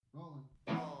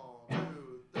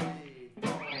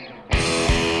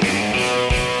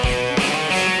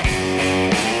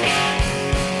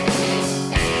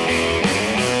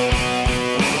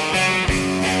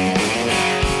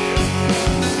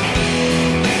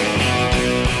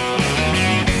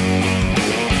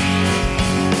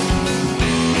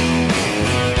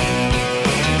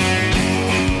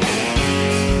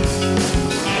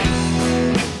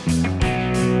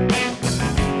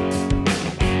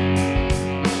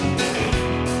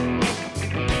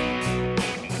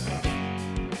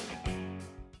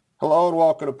Hello and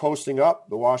welcome to Posting Up,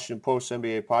 the Washington Post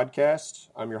NBA podcast.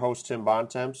 I'm your host, Tim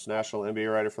Bontemps, national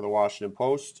NBA writer for the Washington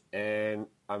Post, and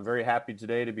I'm very happy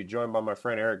today to be joined by my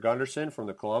friend Eric Gunderson from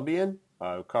the Columbian,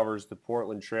 who covers the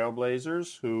Portland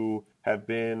Trailblazers, who have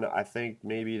been, I think,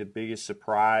 maybe the biggest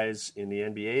surprise in the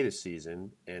NBA this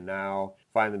season, and now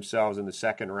find themselves in the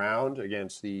second round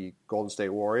against the Golden State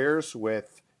Warriors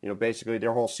with basically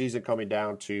their whole season coming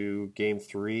down to game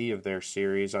 3 of their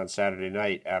series on Saturday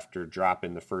night after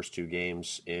dropping the first 2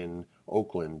 games in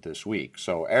Oakland this week.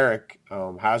 So, Eric,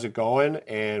 how's it going?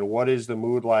 And what is the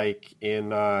mood like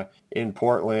in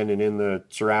Portland and in the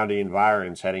surrounding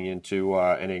environs heading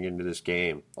into this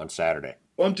game on Saturday?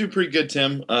 Well, I'm doing pretty good,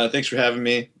 Tim. Thanks for having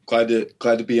me. Glad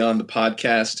to be on the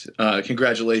podcast.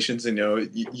 Congratulations. I know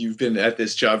you've been at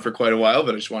this job for quite a while,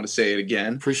 but I just want to say it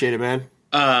again. Appreciate it, man.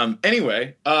 I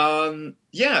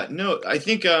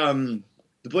think the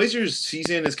Blazers'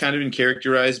 season has kind of been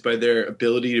characterized by their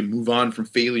ability to move on from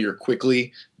failure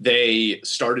quickly. They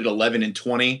started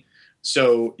 11-20,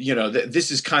 so this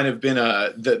has kind of been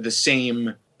the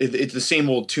same. It's the same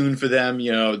old tune for them.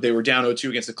 They were down 0-2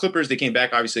 against the Clippers. They came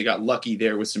back, obviously got lucky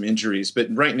there with some injuries, but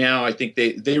right now I think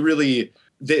they really.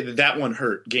 That one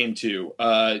hurt, game 2.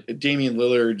 Damian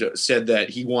Lillard said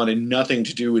that he wanted nothing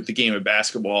to do with the game of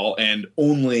basketball and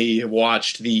only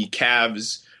watched the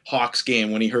Cavs-Hawks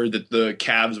game when he heard that the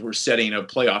Cavs were setting a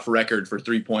playoff record for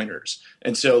three-pointers.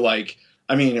 And so,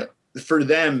 for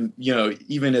them,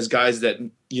 even as guys that,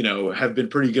 have been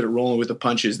pretty good at rolling with the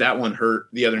punches, that one hurt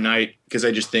the other night because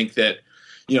I just think that,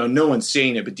 no one's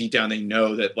saying it, but deep down they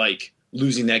know that,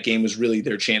 losing that game was really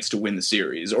their chance to win the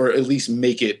series, or at least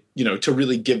make it, to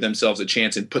really give themselves a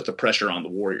chance and put the pressure on the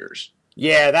Warriors.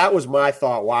 Yeah, that was my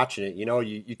thought watching it.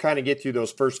 You kind of get through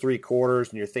those first 3 quarters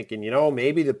and you're thinking,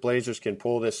 maybe the Blazers can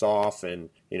pull this off and,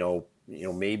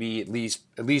 maybe at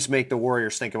least make the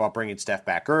Warriors think about bringing Steph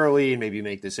back early and maybe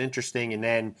make this interesting. And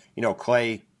then,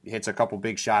 Klay hits a couple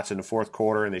big shots in the fourth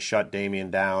quarter and they shut Damian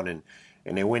down and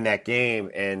they win that game.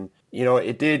 And,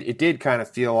 it did kind of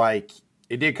feel like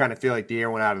the air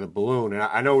went out of the balloon. And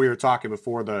I know we were talking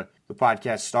before the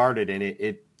podcast started, and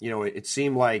it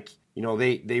seemed like,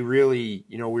 they really,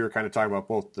 we were kind of talking about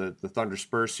both the Thunder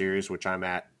Spurs series, which I'm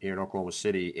at here in Oklahoma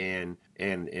City, and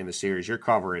the series you're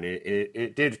covering.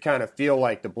 It did kind of feel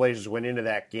like the Blazers went into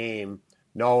that game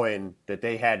knowing that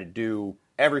they had to do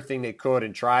everything they could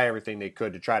and try everything they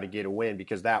could to try to get a win,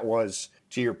 because that was,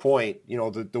 to your point,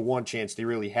 the one chance they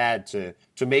really had to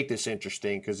make this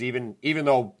interesting. Because even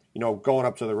though going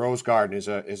up to the Rose Garden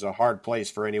is a hard place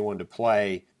for anyone to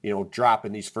play,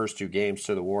 dropping these first 2 games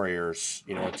to the Warriors,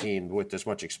 a team with this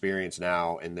much experience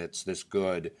now and that's this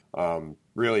good,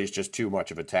 really is just too much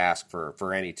of a task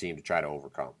for any team to try to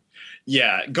overcome.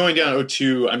 Yeah, going down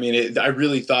 0-2, I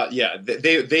really thought,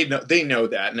 they know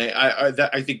that, and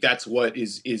I think that's what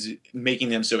is making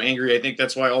them so angry. I think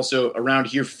that's why also around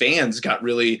here fans got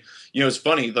really, it's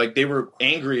funny, they were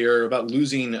angrier about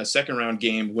losing a second round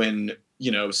game when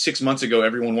 6 months ago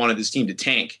everyone wanted this team to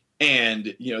tank,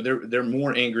 and they're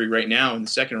more angry right now in the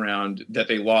second round that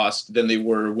they lost than they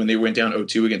were when they went down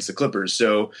 0-2 against the Clippers.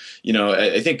 So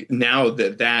I think now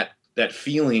that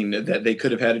feeling that they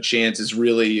could have had a chance is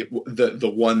really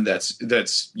the one that's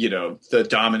the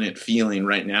dominant feeling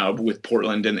right now with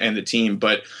Portland and the team.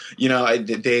 But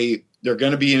they're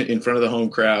going to be in front of the home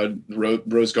crowd.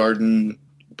 Rose Garden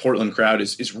Portland crowd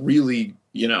is really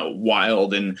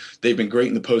wild, and they've been great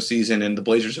in the postseason, and the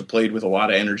Blazers have played with a lot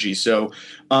of energy. So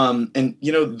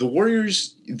the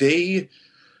Warriors, the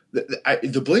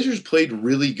Blazers played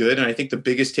really good, and I think the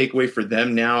biggest takeaway for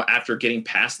them now after getting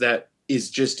past that is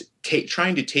just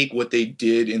trying to take what they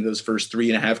did in those first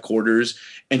 3.5 quarters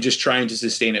and just trying to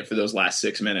sustain it for those last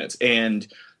 6 minutes. And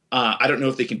I don't know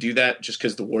if they can do that just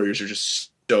because the Warriors are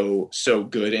just so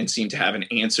good and seem to have an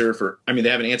answer for – they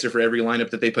have an answer for every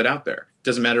lineup that they put out there. It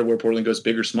doesn't matter where Portland goes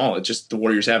big or small. It's just the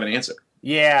Warriors have an answer.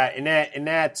 Yeah, and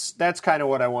that's kind of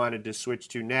what I wanted to switch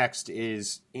to next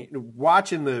is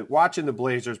watching the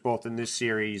Blazers both in this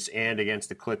series and against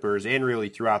the Clippers and really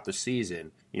throughout the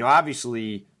season.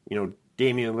 Obviously,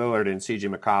 Damian Lillard and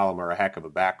CJ McCollum are a heck of a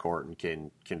backcourt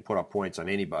and can put up points on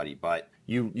anybody. But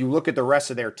you look at the rest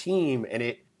of their team,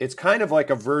 and it's kind of like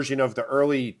a version of the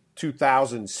early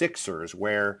 2000 Sixers,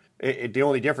 where the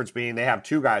only difference being they have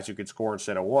 2 guys who could score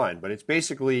instead of 1. But it's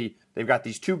basically they've got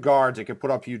these 2 guards that can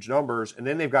put up huge numbers, and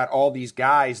then they've got all these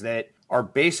guys that are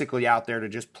basically out there to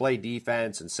just play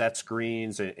defense and set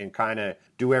screens and kind of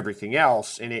do everything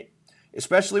else. And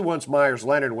especially once Myers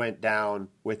Leonard went down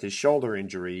with his shoulder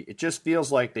injury, it just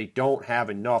feels like they don't have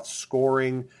enough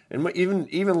scoring, and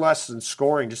even less than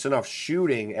scoring, just enough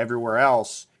shooting everywhere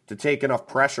else to take enough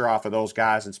pressure off of those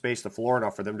guys and space the floor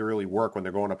enough for them to really work when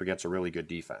they're going up against a really good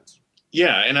defense.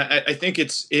 Yeah, and I think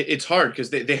it's hard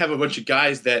because they have a bunch of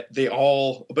guys that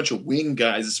a bunch of wing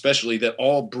guys especially, that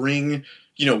all bring,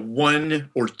 one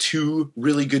or two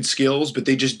really good skills, but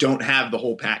they just don't have the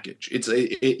whole package.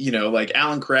 Like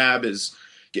Alan Crabb is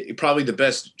probably the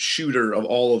best shooter of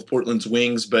all of Portland's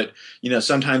wings, but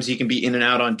sometimes he can be in and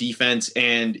out on defense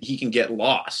and he can get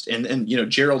lost. And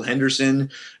Gerald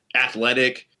Henderson,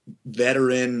 athletic,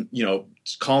 veteran,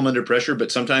 calm under pressure,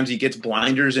 but sometimes he gets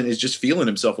blinders and is just feeling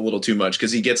himself a little too much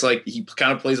because he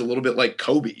kind of plays a little bit like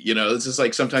Kobe. It's just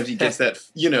like sometimes he gets that,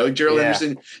 Gerald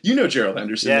Henderson. Gerald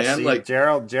Henderson, yes, man.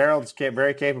 Gerald's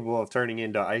very capable of turning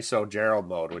into ISO Gerald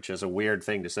mode, which is a weird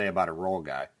thing to say about a role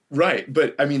guy. Right,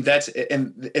 but I mean that's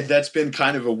been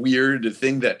kind of a weird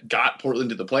thing that got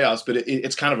Portland to the playoffs, but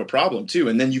it's kind of a problem too.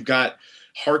 And then you've got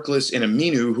Harkless and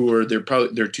Aminu, who are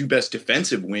their two best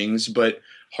defensive wings, but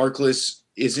Harkless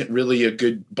isn't really a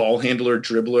good ball handler,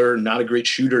 dribbler, not a great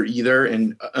shooter either.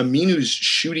 And Aminu's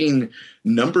shooting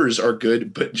numbers are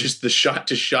good, but just the shot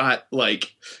to shot,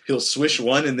 like he'll swish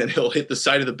one and then he'll hit the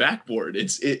side of the backboard.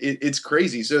 It's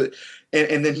crazy. So,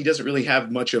 and then he doesn't really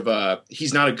have much of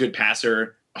he's not a good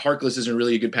passer. Harkless isn't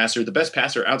really a good passer. The best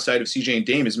passer outside of CJ and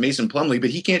Dame is Mason Plumlee, but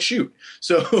he can't shoot.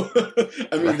 So,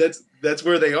 I mean, that's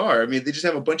where they are. I mean, they just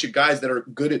have a bunch of guys that are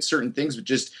good at certain things, but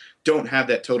just don't have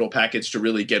that total package to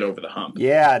really get over the hump.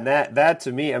 Yeah, and that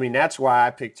to me, I mean, that's why I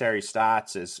picked Terry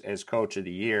Stotts as coach of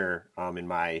the year in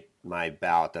my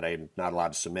ballot that I'm not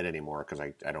allowed to submit anymore because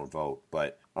I don't vote.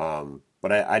 But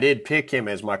I did pick him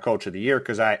as my coach of the year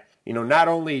because not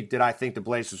only did I think the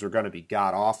Blazers were going to be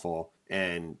god awful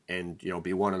and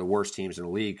be one of the worst teams in the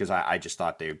league because I just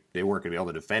thought they weren't going to be able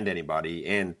to defend anybody.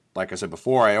 And like I said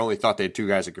before, I only thought they had two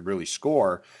guys that could really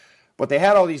score. But they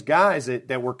had all these guys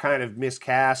that were kind of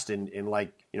miscast and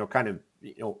kind of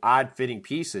odd fitting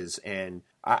pieces. And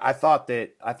I thought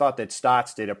that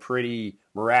Stotts did a pretty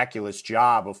miraculous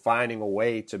job of finding a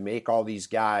way to make all these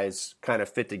guys kind of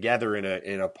fit together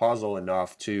in a puzzle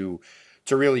enough to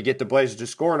really get the Blazers to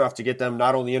score enough to get them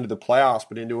not only into the playoffs,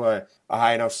 but into a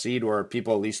high enough seed where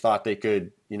people at least thought they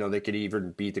could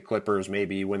even beat the Clippers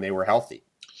maybe when they were healthy.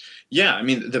 Yeah, I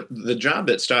mean, the job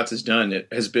that Stotts has done, it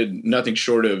has been nothing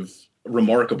short of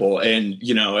remarkable. And,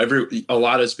 a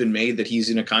lot has been made that he's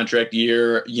in a contract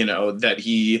year, that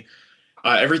he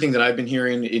everything that I've been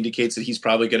hearing indicates that he's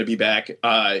probably going to be back.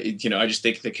 I just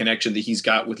think the connection that he's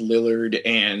got with Lillard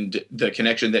and the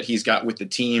connection that he's got with the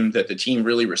team, that the team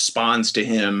really responds to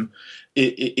him,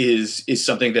 is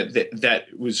something that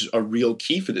was a real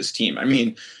key for this team. I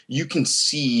mean, you can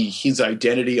see his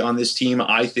identity on this team,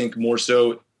 I think, more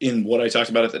so in what I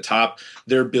talked about at the top,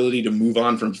 their ability to move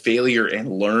on from failure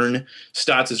and learn.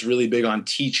 Stotts is really big on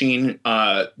teaching.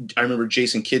 I remember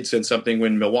Jason Kidd said something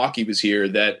when Milwaukee was here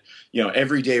that,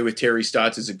 every day with Terry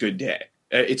Stotts is a good day.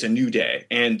 It's a new day.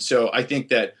 And so I think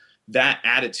that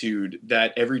attitude,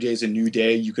 that every day is a new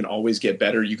day, you can always get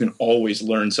better, you can always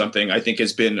learn something, I think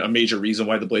has been a major reason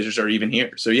why the Blazers are even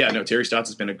here. So yeah, no, Terry Stotts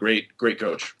has been a great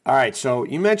coach. All right, so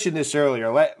you mentioned this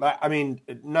earlier. I mean,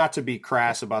 not to be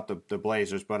crass about the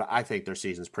Blazers, but I think their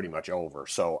season's pretty much over.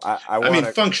 So I mean,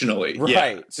 functionally,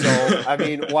 right. Yeah. So I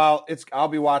mean, while I'll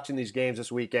be watching these games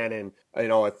this weekend, and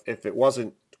if it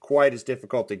wasn't quite as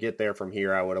difficult to get there from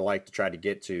here, I would have liked to try to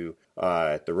get to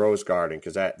the Rose Garden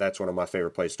because that's one of my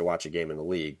favorite places to watch a game in the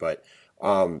league. But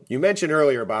you mentioned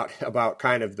earlier about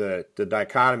kind of the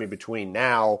dichotomy between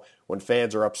now when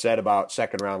fans are upset about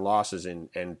second round losses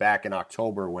and back in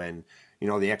October when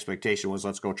the expectation was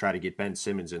let's go try to get Ben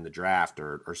Simmons in the draft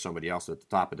or somebody else at the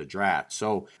top of the draft.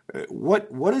 So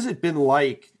what has it been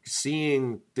like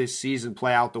seeing this season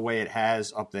play out the way it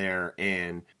has up there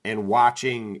and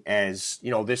watching as,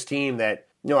 this team that,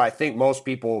 I think most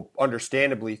people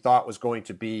understandably thought was going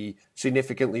to be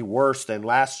significantly worse than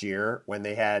last year when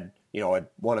they had,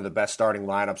 one of the best starting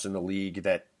lineups in the league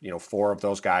that, 4 of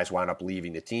those guys wound up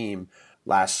leaving the team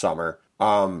last summer.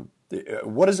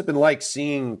 What has it been like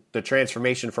seeing the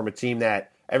transformation from a team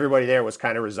that everybody there was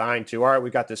kind of resigned to, all right,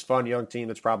 we've got this fun young team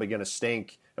that's probably going to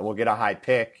stink and we'll get a high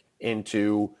pick,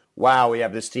 into, wow, we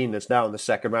have this team that's now in the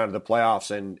second round of the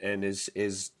playoffs and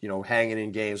is hanging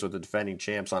in games with the defending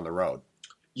champs on the road?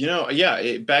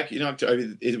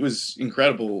 It was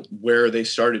incredible where they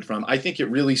started from. I think it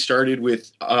really started with,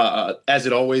 as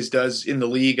it always does in the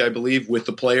league, I believe, with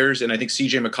the players. And I think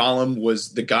CJ McCollum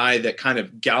was the guy that kind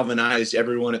of galvanized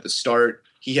everyone at the start.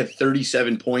 He had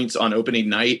 37 points on opening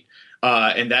night.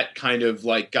 And that kind of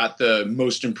got the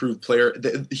most improved player.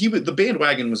 The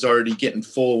bandwagon was already getting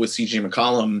full with CJ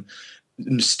McCollum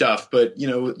stuff, but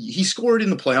he scored in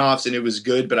the playoffs and it was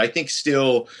good. But I think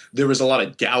still there was a lot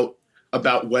of doubt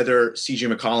about whether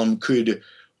CJ McCollum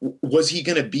was he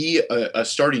going to be a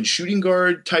starting shooting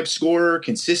guard type scorer,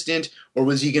 consistent, or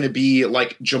was he going to be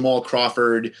like Jamal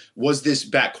Crawford? Was this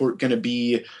backcourt going to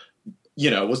be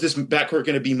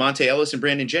Monte Ellis and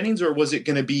Brandon Jennings, or was it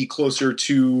going to be closer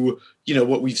to,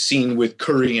 what we've seen with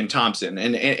Curry and Thompson?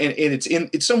 And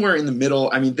it's somewhere in the middle.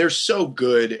 I mean, they're so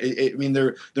good.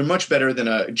 They're much better than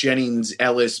a Jennings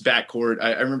Ellis backcourt.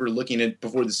 I remember looking at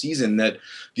before the season that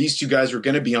these two guys were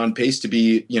going to be on pace to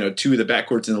be, two of the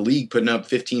backcourts in the league, putting up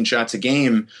 15 shots a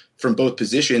game from both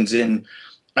positions. And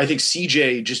I think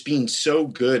CJ just being so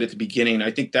good at the beginning,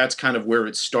 I think that's kind of where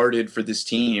it started for this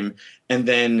team. And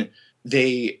then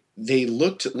they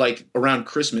looked like around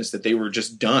Christmas that they were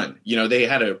just done. They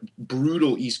had a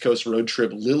brutal East Coast road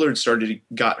trip. Lillard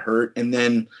got hurt. And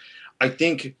then I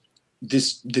think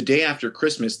the day after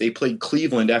Christmas, they played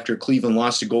Cleveland after Cleveland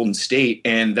lost to Golden State.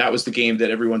 And that was the game that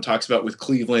everyone talks about with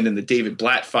Cleveland and the David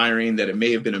Blatt firing, that it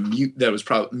may have been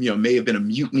may have been a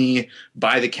mutiny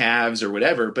by the Cavs or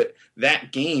whatever. But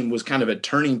that game was kind of a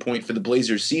turning point for the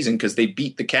Blazers season because they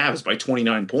beat the Cavs by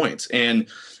 29 points. And,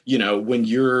 when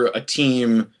you're a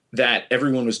team that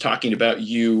everyone was talking about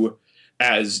you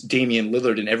as Damian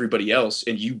Lillard and everybody else,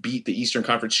 and you beat the Eastern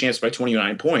Conference champs by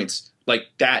 29 points, like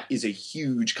that is a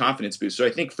huge confidence boost. So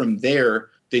I think from there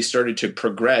they started to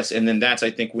progress. And then that's,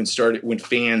 I think, when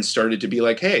fans started to be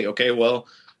like, hey, okay, well,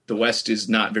 the West is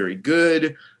not very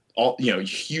good.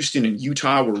 Houston and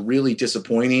Utah were really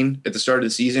disappointing at the start of the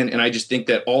season. And I just think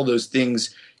that all those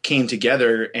things came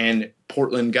together and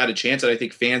Portland got a chance, and I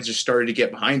think fans just started to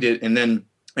get behind it. And then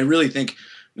I really think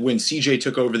when CJ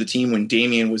took over the team, when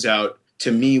Damian was out,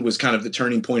 to me was kind of the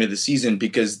turning point of the season,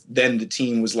 because then the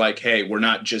team was like, hey, we're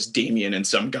not just Damian and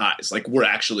some guys, like we're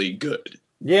actually good.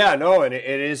 Yeah, no, and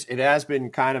it has been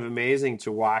kind of amazing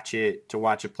to watch it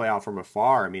play out from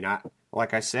afar. I mean,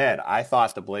 like I said, I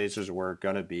thought the Blazers were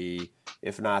going to be,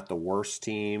 if not the worst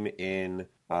team in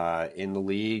the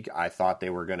league. I thought they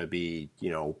were going to be,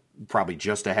 probably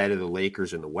just ahead of the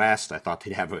Lakers in the West. I thought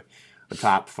they'd have a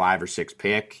top 5 or 6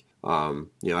 pick.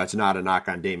 That's not a knock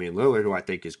on Damian Lillard, who I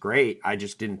think is great. I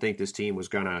just didn't think this team was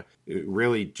going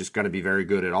to be very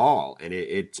good at all. And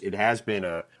it has been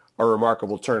a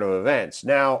remarkable turn of events.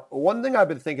 Now, one thing I've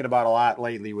been thinking about a lot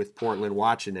lately with Portland,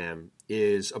 watching them,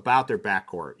 is about their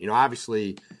backcourt.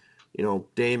 Obviously,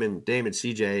 Dame and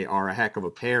CJ are a heck of a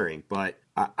pairing, but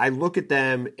I look at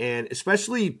them, and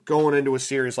especially going into a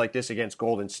series like this against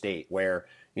Golden State, where,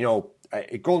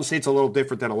 Golden State's a little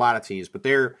different than a lot of teams, but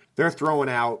they're throwing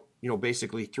out,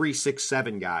 basically 3, 6,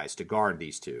 7 guys to guard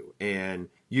these two. And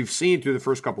you've seen through the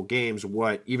first couple games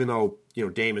what, even though,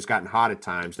 Dame has gotten hot at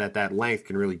times, that length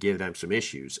can really give them some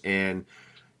issues. And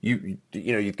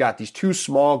you've got these two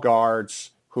small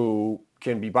guards who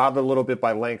can be bothered a little bit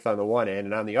by length on the one end,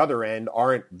 and on the other end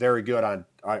aren't very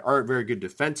good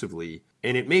defensively.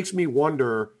 And it makes me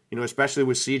wonder, especially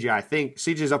with CJ. I think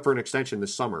CJ's up for an extension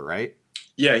this summer, right?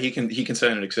 Yeah, he can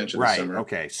sign an extension this summer.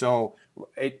 Okay. So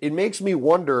it makes me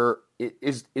wonder,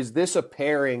 is this a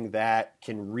pairing that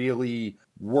can really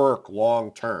work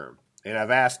long term? And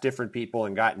I've asked different people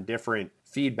and gotten different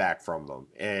feedback from them.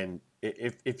 And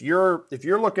if you're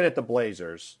looking at the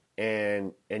Blazers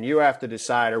and you have to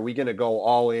decide, are we going to go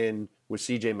all in with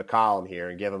CJ McCollum here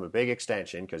and give him a big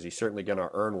extension, because he's certainly going to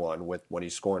earn one when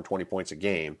he's scoring 20 points a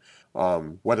game,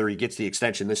 whether he gets the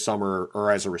extension this summer or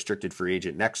as a restricted free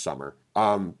agent next summer.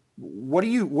 What do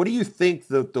you think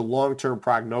the long-term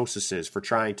prognosis is for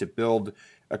trying to build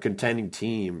a contending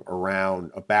team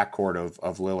around a backcourt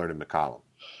of Lillard and McCollum?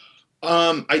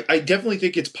 I definitely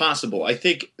think it's possible. I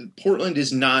think Portland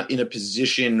is not in a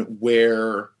position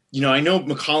where, I know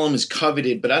McCollum is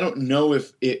coveted, but I don't know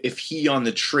if he on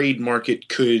the trade market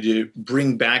could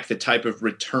bring back the type of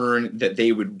return that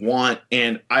they would want.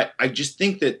 And I just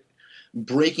think that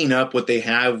breaking up what they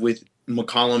have with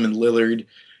McCollum and Lillard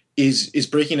is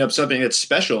breaking up something that's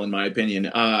special, in my opinion.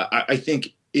 I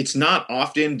think it's not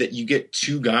often that you get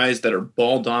two guys that are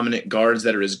ball dominant guards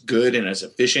that are as good and as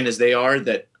efficient as they are,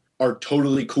 that are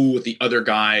totally cool with the other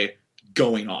guy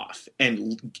going off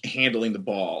and handling the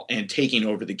ball and taking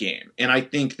over the game. And I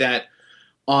think that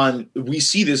we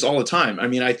see this all the time. I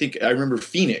mean, I remember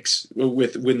Phoenix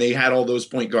when they had all those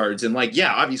point guards, and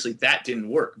obviously that didn't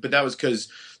work, but that was because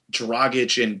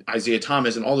Dragic and Isaiah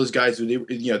Thomas and all those guys,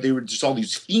 they were just all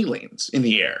these feelings in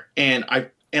the air. And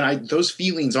those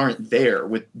feelings aren't there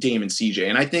with Dame and CJ.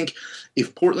 And I think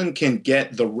if Portland can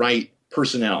get the right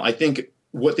personnel, I think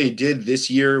what they did this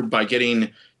year by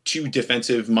getting two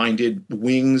defensive-minded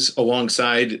wings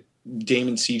alongside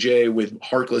Damon CJ with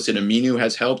Harkless and Aminu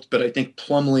has helped, but I think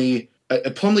Plumlee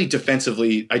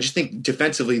defensively, I just think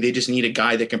defensively they just need a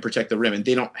guy that can protect the rim, and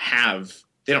they don't have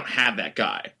that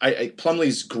guy.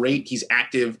 Plumlee's great. He's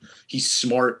active. He's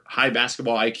smart, high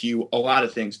basketball IQ, a lot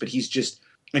of things, but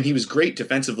he was great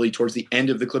defensively towards the end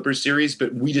of the Clippers series,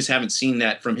 but we just haven't seen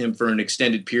that from him for an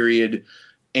extended period.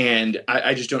 And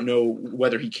I just don't know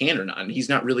whether he can or not. And he's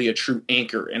not really a true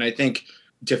anchor. And I think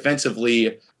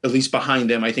defensively, at least behind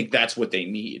them, I think that's what they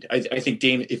need. I think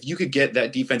Dame, if you could get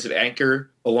that defensive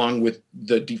anchor along with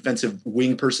the defensive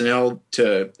wing personnel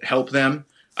to help them,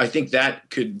 I think that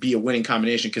could be a winning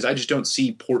combination, because I just don't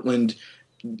see Portland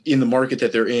in the market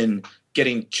that they're in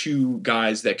getting two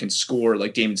guys that can score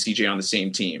like Damon CJ on the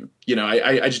same team.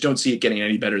 I just don't see it getting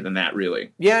any better than that,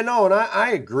 really. Yeah, no, and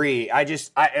I agree.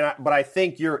 But I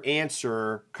think your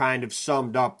answer kind of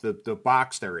summed up the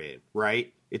box they're in,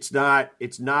 right? It's not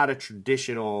a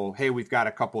traditional, hey, we've got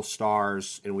a couple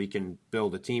stars and we can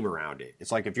build a team around it.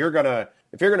 It's like if you're gonna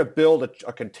build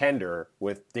a contender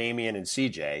with Damian and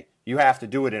CJ, you have to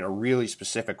do it in a really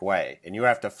specific way, and you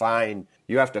have to find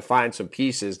some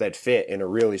pieces that fit in a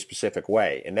really specific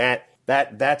way, and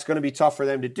that's going to be tough for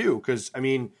them to do, because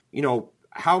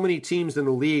how many teams in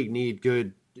the league need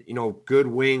good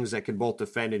wings that can both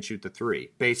defend and shoot the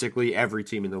three? Basically every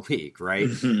team in the league, right?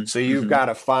 Mm-hmm. So you've got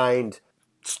to find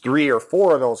 3 or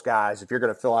 4 of those guys if you're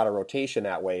going to fill out a rotation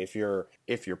that way, if you're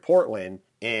Portland,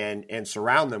 and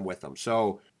surround them with them.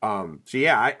 So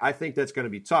yeah, I think that's going to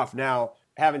be tough. Now,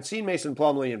 having seen Mason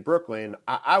Plumlee in Brooklyn,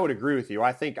 I would agree with you.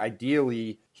 I think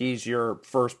ideally he's your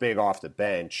first big off the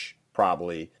bench,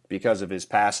 probably, because of his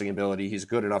passing ability. He's a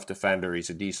good enough defender. He's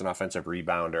a decent offensive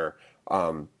rebounder.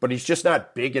 But he's just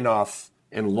not big enough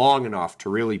and long enough to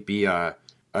really be an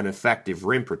effective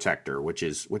rim protector, which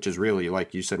is really,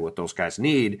 like you said, what those guys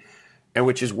need. And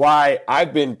which is why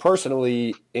I've been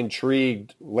personally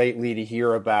intrigued lately to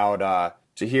hear about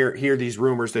to hear these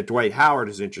rumors that Dwight Howard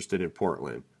is interested in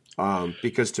Portland.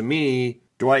 Because to me,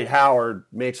 Dwight Howard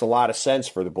makes a lot of sense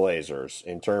for the Blazers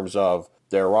in terms of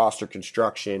their roster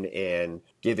construction and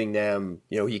giving them,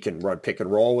 he can run pick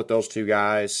and roll with those two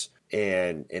guys,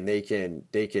 and they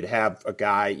could have a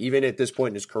guy, even at this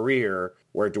point in his career,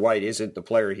 where Dwight isn't the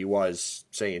player he was,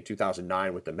 say, in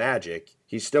 2009 with the Magic.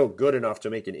 He's still good enough to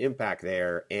make an impact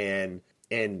there. And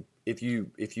if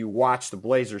you watch the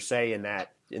Blazers, say, in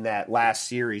that last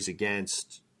series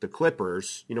against the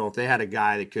Clippers, if they had a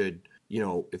guy that could,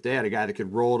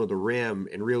 roll to the rim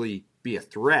and really be a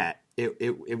threat,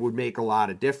 it would make a lot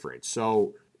of difference.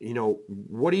 So,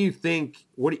 what do you think?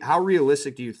 How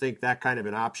realistic do you think that kind of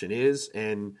an option is?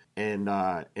 And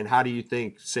how do you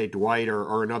think, say, Dwight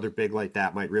or another big like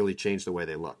that might really change the way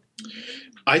they look?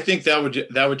 I think that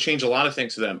would change a lot of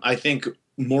things for them. I think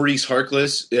Maurice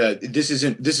Harkless, this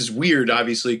is weird,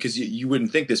 obviously, because you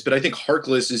wouldn't think this, but I think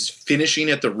Harkless is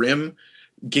finishing at the rim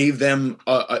gave them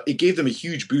a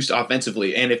huge boost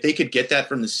offensively, and if they could get that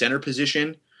from the center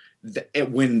position,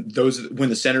 when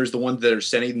the center is the ones that are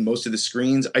setting most of the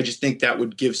screens, I just think that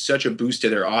would give such a boost to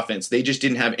their offense. They just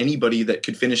didn't have anybody that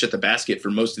could finish at the basket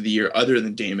for most of the year other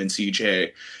than Damon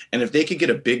CJ. And if they could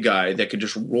get a big guy that could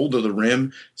just roll to the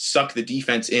rim, suck the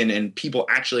defense in, and people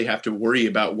actually have to worry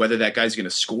about whether that guy's going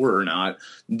to score or not,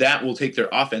 that will take their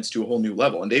offense to a whole new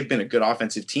level. And they've been a good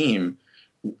offensive team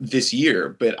this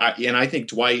year, I think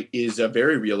Dwight is a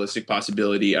very realistic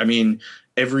possibility. I mean,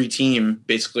 every team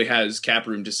basically has cap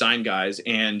room to sign guys,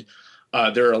 and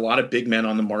there are a lot of big men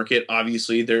on the market.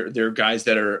 Obviously, there are guys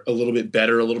that are a little bit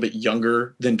better, a little bit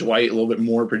younger than Dwight, a little bit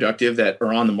more productive that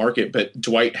are on the market. But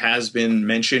Dwight has been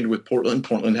mentioned with Portland.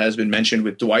 Portland has been mentioned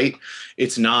with Dwight.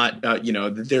 It's not,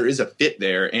 there is a fit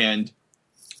there, and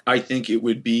I think it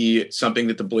would be something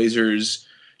that the Blazers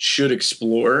should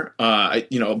explore.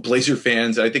 Blazer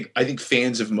fans, I think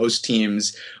fans of most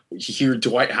teams hear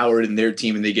Dwight Howard and their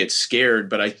team and they get scared.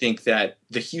 But I think that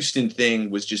the Houston thing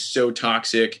was just so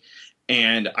toxic.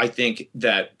 And I think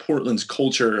that Portland's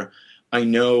culture, I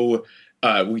know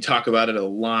we talk about it a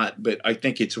lot, but I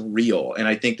think it's real. And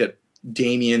I think that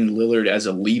Damian Lillard as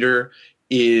a leader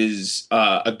is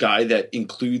a guy that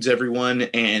includes everyone.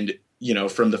 And,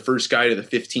 from the first guy to the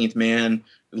 15th man,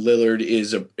 Lillard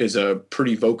is a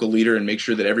pretty vocal leader and makes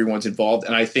sure that everyone's involved.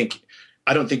 And I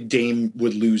don't think Dame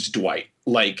would lose Dwight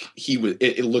like he was.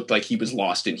 It looked like he was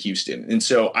lost in Houston. And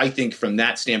so I think from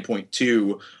that standpoint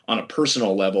too, on a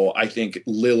personal level, I think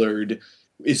Lillard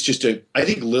is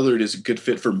Lillard is a good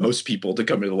fit for most people to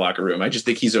come into the locker room. I just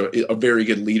think he's a very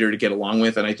good leader to get along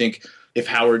with. And I think if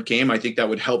Howard came, I think that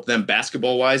would help them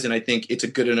basketball wise. And I think it's a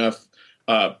good enough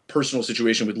personal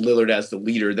situation with Lillard as the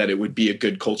leader, that it would be a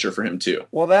good culture for him too.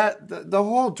 Well, the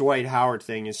whole Dwight Howard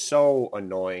thing is so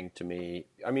annoying to me.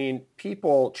 I mean,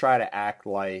 people try to act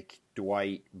like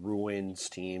Dwight ruins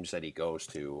teams that he goes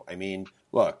to. I mean,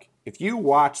 look, if you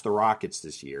watch the Rockets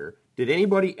this year, did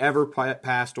anybody ever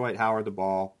pass Dwight Howard the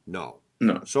ball? No.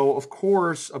 No. So, of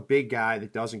course, a big guy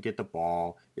that doesn't get the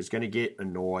ball is going to get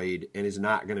annoyed and is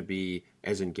not going to be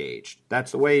as engaged.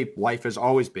 That's the way life has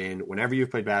always been whenever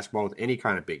you've played basketball with any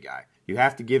kind of big guy. You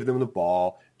have to give them the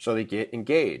ball so they get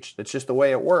engaged. That's just the way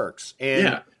it works.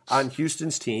 And on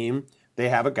Houston's team, they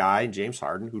have a guy, James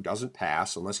Harden, who doesn't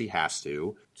pass unless he has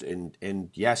to.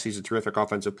 And yes, he's a terrific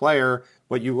offensive player,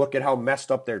 but you look at how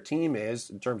messed up their team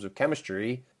is in terms of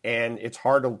chemistry, and it's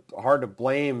hard to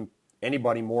blame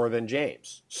anybody more than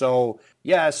James. So,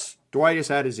 yes, Dwight has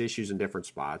had his issues in different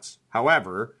spots.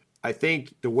 However, I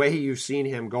think the way you've seen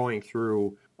him going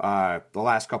through the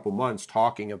last couple months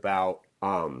talking about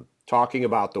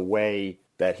the way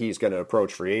that he's going to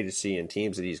approach free agency and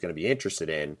teams that he's going to be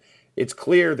interested in, it's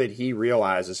clear that he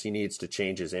realizes he needs to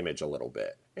change his image a little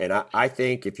bit. And I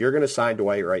think if you're going to sign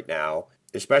Dwight right now,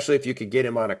 especially if you could get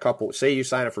him on a couple, say you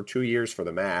sign him for 2 years for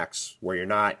the max, where you're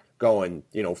not going,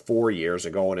 4 years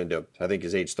and going into, I think,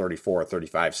 his age 34 or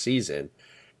 35 season,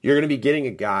 you're going to be getting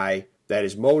a guy that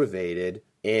is motivated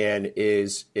and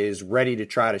is ready to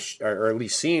try to, or at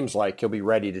least seems like he'll be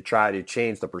ready to try to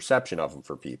change the perception of him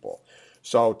for people.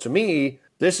 So to me,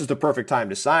 this is the perfect time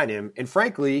to sign him. And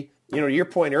frankly, your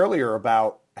point earlier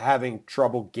about having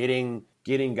trouble getting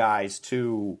guys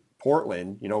to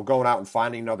Portland, going out and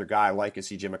finding another guy like a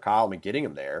CJ McCollum and getting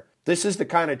him there. This is the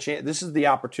kind of this is the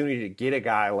opportunity to get a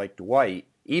guy like Dwight,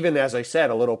 even as I said,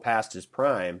 a little past his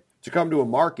prime, to come to a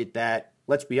market that,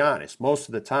 let's be honest, most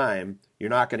of the time you're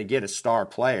not going to get a star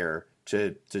player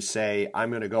to say, I'm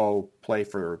going to go play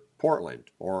for Portland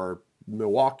or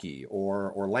Milwaukee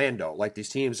or Orlando, like these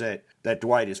teams that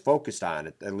Dwight is focused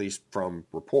on, at least from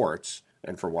reports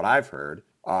and from what I've heard.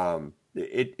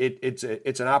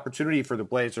 It's an opportunity for the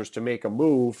Blazers to make a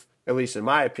move, at least in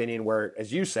my opinion, where,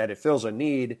 as you said, it fills a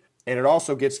need, and it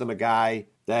also gets them a guy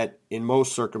that in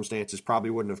most circumstances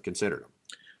probably wouldn't have considered him.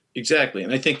 Exactly.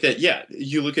 And I think that,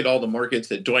 you look at all the markets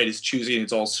that Dwight is choosing,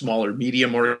 it's all smaller media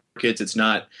markets. It's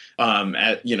not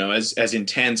as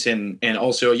intense. And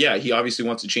also, he obviously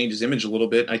wants to change his image a little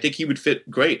bit. I think he would fit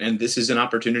great. And this is an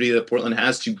opportunity that Portland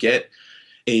has to get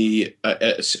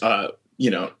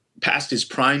past his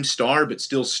prime star, but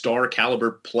still star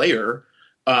caliber player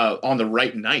on the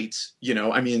right nights.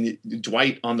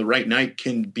 Dwight on the right night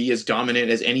can be as dominant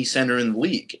as any center in the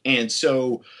league. And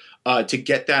so to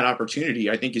get that opportunity,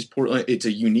 I think it's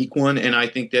a unique one. And I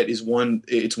think that it's one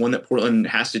that Portland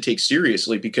has to take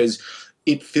seriously, because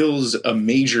it fills a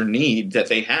major need that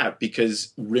they have,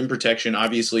 because rim protection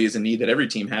obviously is a need that every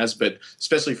team has, but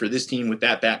especially for this team with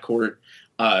that backcourt,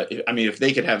 if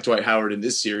they could have Dwight Howard in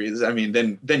this series,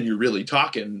 then you're really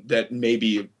talking that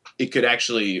maybe it could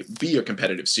actually be a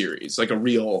competitive series, like a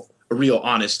real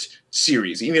honest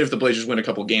series. Even if the Blazers win a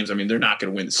couple games, they're not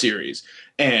going to win the series.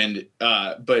 And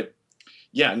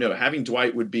having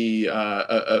Dwight would be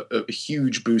a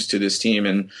huge boost to this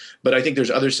team. But I think there's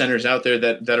other centers out there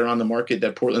that are on the market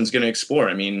that Portland's going to explore.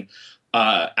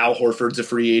 Al Horford's a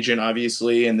free agent,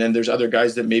 obviously, and then there's other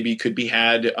guys that maybe could be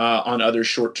had on other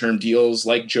short-term deals,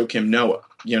 like Joakim Noah.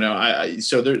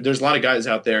 So there's a lot of guys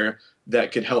out there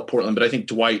that could help Portland, but I think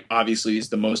Dwight obviously is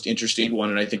the most interesting one,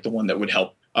 and I think the one that would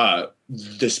help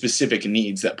the specific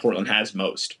needs that Portland has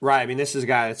most. Right. This is a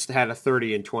guy that's had a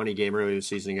 30-20 game earlier this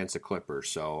season against the Clippers.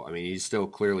 So, he's still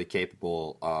clearly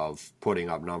capable of putting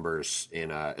up numbers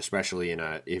especially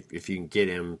if you can get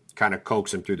him, kind of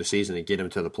coax him through the season and get him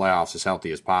to the playoffs as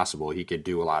healthy as possible, he could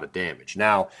do a lot of damage.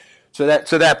 Now, so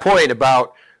that point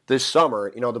about this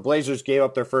summer, the Blazers gave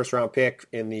up their first round pick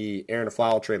in the Aaron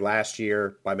Aflalo trade last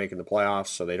year by making the playoffs,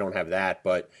 so they don't have that.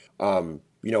 But,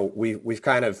 we've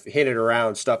kind of hinted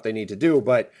around stuff they need to do.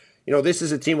 But, this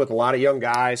is a team with a lot of young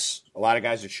guys, a lot of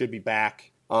guys that should be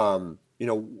back.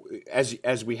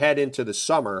 As we head into the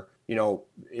summer,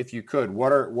 if you could,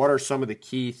 what are some of the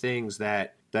key things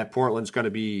that Portland's going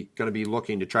to be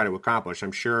looking to try to accomplish?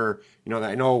 I'm sure,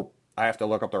 I know I have to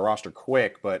look up the roster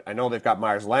quick, but I know they've got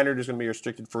Myers Leonard, who's going to be a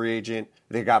restricted free agent.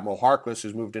 They've got Mo Harkless,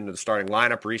 who's moved into the starting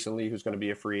lineup recently, who's going to be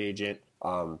a free agent.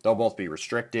 They'll both be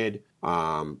restricted.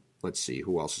 Let's see,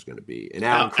 who else is going to be? And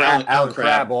Alan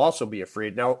Crabb will also be a free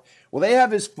agent. Now, will they have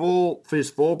his full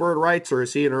bird rights, or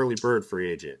is he an early bird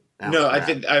free agent?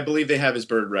 I believe they have his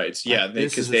bird rights. Yeah,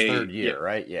 this is his third year,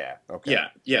 right? Yeah. Okay.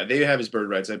 Yeah, they have his bird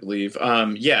rights, I believe.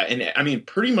 And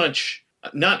pretty much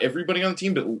not everybody on the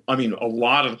team, but I mean, a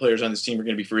lot of the players on this team are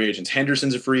going to be free agents.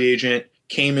 Henderson's a free agent.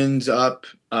 Kaman's up.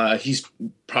 He's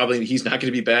not going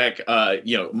to be back.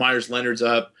 Myers Leonard's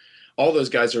up. All those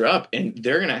guys are up, and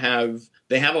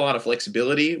they have a lot of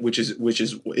flexibility, which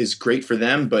is great for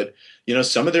them. But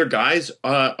some of their guys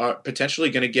are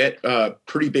potentially going to get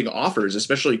pretty big offers,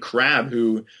 especially Crabbe,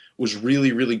 who was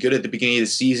really, really good at the beginning of the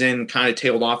season, kind of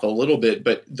tailed off a little bit,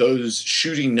 but those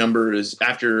shooting numbers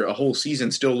after a whole season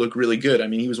still look really good. I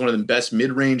mean, he was one of the best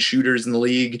mid-range shooters in the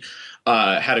league,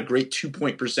 had a great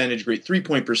 2-point percentage, great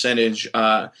 3-point percentage,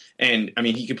 and I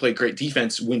mean, he can play great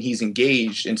defense when he's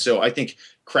engaged. And so I think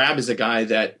Crabbe is a guy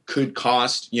that could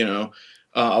cost, a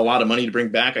lot of money to bring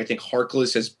back. I think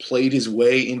Harkless has played his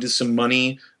way into some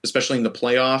money, especially in the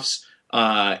playoffs.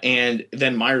 And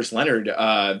then Myers Leonard,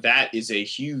 that is a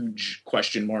huge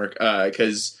question mark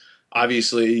because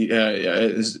obviously,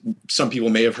 as some people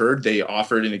may have heard, they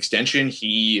offered an extension.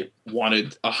 He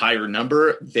wanted a higher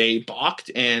number. They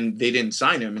balked and they didn't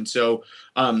sign him. And so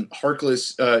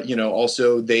Harkless,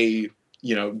 also they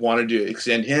wanted to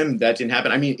extend him. That didn't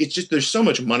happen. I mean, it's just there's so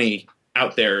much money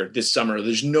out there this summer.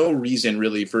 There's no reason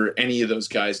really for any of those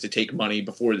guys to take money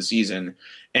before the season.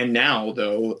 And now,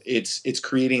 though, it's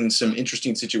creating some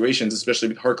interesting situations, especially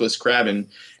with Harkless, Crabbe,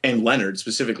 and Leonard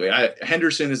specifically.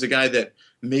 Henderson is a guy that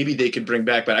maybe they could bring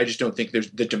back, but I just don't think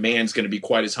the demand's going to be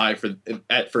quite as high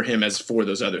for him as for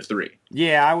those other three.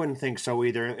 Yeah, I wouldn't think so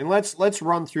either. And let's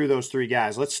run through those three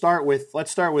guys. Let's start with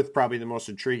probably the most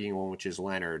intriguing one, which is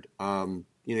Leonard.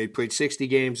 He played 60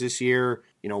 games this year,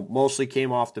 mostly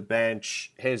came off the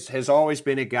bench, has always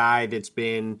been a guy that's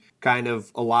been kind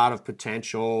of a lot of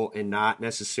potential and not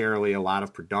necessarily a lot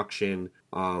of production.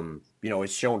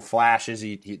 It's shown flashes.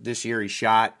 This year he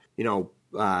shot,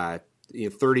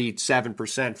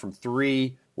 37% from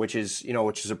three, which is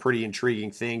a pretty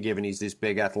intriguing thing given he's this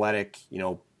big athletic,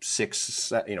 6'11",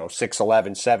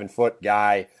 7-foot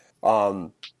guy.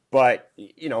 But,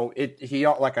 he,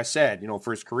 like I said,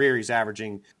 for his career, he's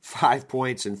averaging 5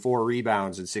 points and 4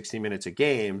 rebounds in 60 minutes a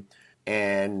game.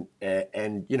 And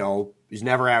he's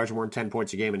never averaged more than 10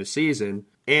 points a game in a season.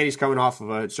 And he's coming off of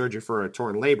a surgery for a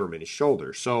torn labrum in his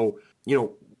shoulder. So,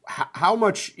 how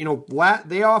much,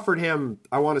 they offered him,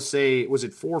 I want to say, was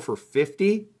it 4 for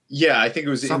 $50? Yeah, I think it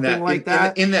was something in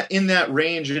that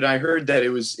range. And I heard that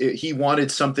he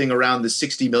wanted something around the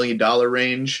 $60 million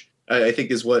range. I think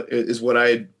is what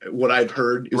I've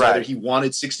heard is right. Either he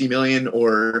wanted 60 million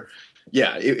or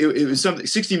it was something.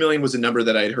 60 million was a number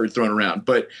that I had heard thrown around,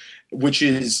 but which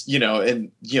is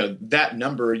that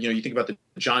number, you think about the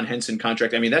John Henson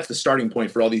contract. I mean, that's the starting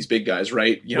point for all these big guys,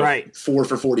 right? Right. 4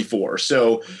 for 44.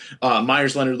 So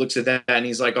Myers Leonard looks at that and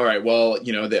he's like, all right, well,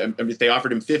 if they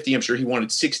offered him 50, I'm sure he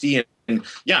wanted 60. And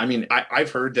yeah, I mean,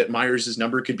 I've heard that Myers'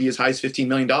 number could be as high as $15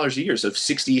 million a year. So if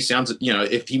 60 sounds,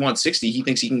 if he wants 60, he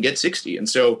thinks he can get 60. And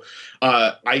so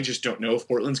I just don't know if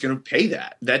Portland's going to pay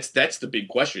that. That's the big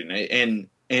question.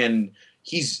 And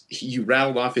you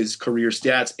rattled off his career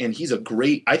stats, and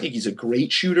I think he's a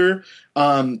great shooter.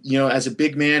 As a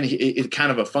big man, it's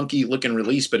kind of a funky looking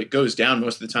release, but it goes down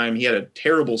most of the time. He had a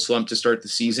terrible slump to start the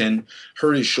season,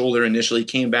 hurt his shoulder initially,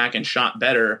 came back and shot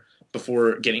better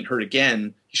before getting hurt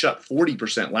again. He shot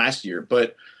 40% last year,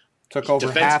 but took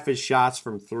over half his shots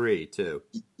from three too.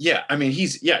 Yeah. I mean,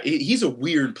 he's a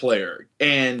weird player,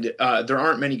 and there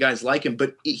aren't many guys like him,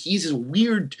 but he's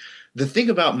weird. The thing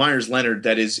about Myers Leonard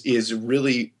that is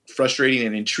really frustrating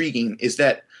and intriguing is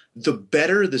that the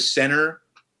better the center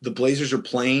the Blazers are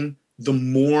playing, the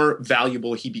more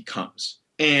valuable he becomes.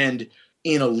 And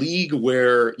in a league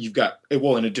where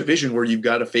in a division where you've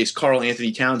got to face Karl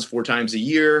Anthony Towns 4 times a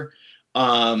year,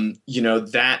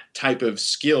 that type of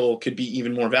skill could be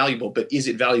even more valuable. But is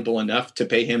it valuable enough to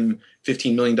pay him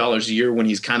 $15 million a year when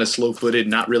he's kind of slow-footed,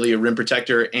 not really a rim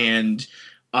protector, and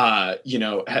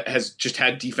has just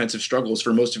had defensive struggles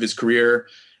for most of his career?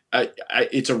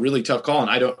 It's a really tough call,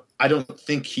 and I don't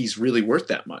think he's really worth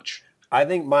that much. I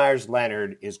think Myers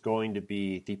Leonard is going to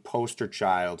be the poster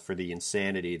child for the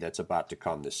insanity that's about to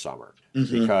come this summer.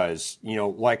 Mm-hmm. Because,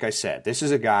 like I said, this is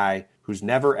a guy who's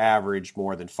never averaged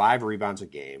more than 5 rebounds a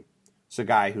game. It's a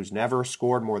guy who's never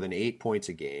scored more than 8 points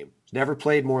a game. He's never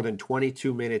played more than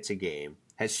 22 minutes a game.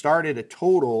 Has started a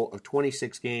total of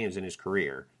 26 games in his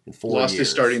career in 4 years. Lost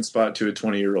his starting spot to a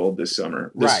 20-year-old this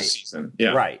season.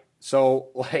 Yeah. Right. So,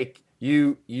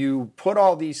 you put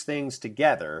all these things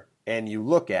together and you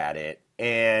look at it,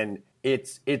 and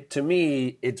to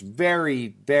me, it's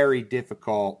very, very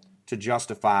difficult to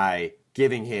justify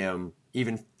giving him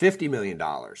even $50 million.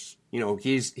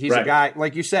 He's right. A guy,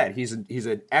 like you said, he's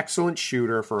an excellent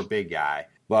shooter for a big guy,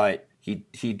 but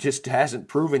He just hasn't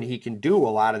proven he can do a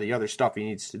lot of the other stuff he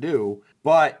needs to do.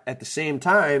 But at the same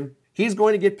time, he's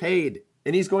going to get paid,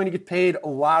 and he's going to get paid a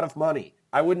lot of money.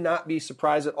 I would not be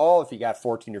surprised at all if he got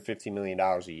 $14 or $15 million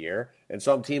a year, and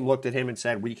some team looked at him and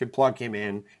said, we can plug him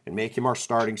in and make him our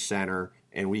starting center,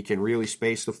 and we can really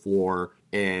space the floor,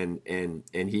 and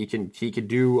he can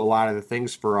do a lot of the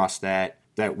things for us that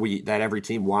every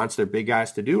team wants their big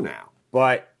guys to do now.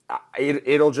 But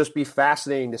it'll just be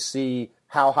fascinating to see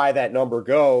how high that number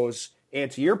goes.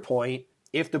 And to your point,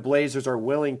 if the Blazers are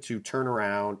willing to turn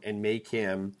around and make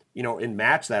him, and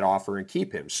match that offer and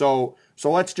keep him. So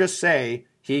let's just say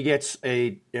he gets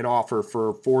an offer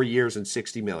for 4 years and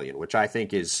 $60 million, which I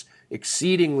think is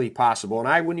exceedingly possible. And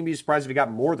I wouldn't be surprised if he got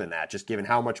more than that, just given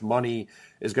how much money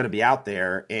is going to be out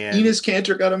there. And Enes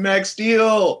Kanter got a max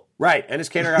deal. Right. Enes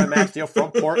Kanter got a max deal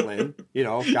from Portland,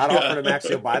 got offered a max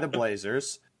deal by the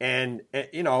Blazers. And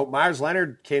Meyers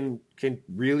Leonard can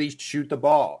really shoot the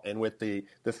ball. And with the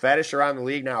fetish around the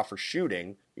league now for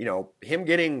shooting, him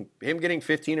getting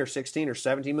 15 or 16 or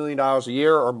 $17 million a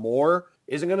year or more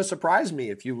isn't going to surprise me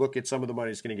if you look at some of the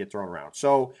money that's going to get thrown around.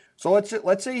 So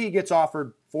let's say he gets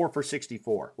offered 4 for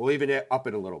 64. We'll even up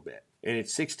it a little bit, and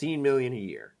it's $16 million a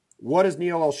year. What does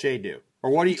Neil Olshey do? Or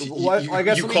what do you? I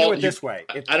guess let me do it this way.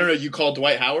 I don't know. You call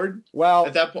Dwight Howard? Well,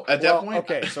 at that point.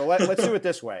 Okay, so let's do it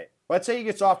this way. Let's say he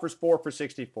gets offers 4 for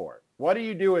 64. What do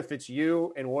you do if it's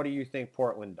you, and what do you think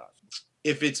Portland does?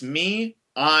 If it's me,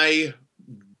 God,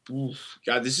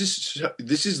 this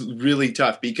is really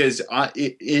tough because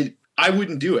I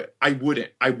wouldn't do it. I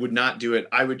would not do it.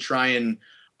 I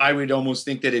would almost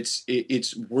think that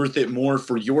it's worth it more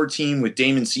for your team with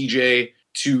Dame and CJ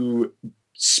to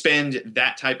spend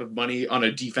that type of money on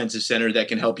a defensive center that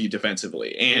can help you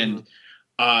defensively. And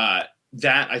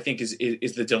that I think is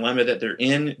the dilemma that they're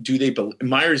in.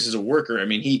 Meyers is a worker. I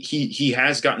mean, he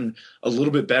has gotten a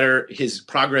little bit better. His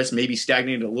progress maybe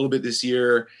stagnated a little bit this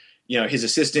year. His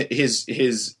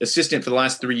assistant for the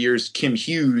last 3 years, Kim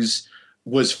Hughes,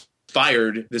 was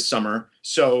fired this summer.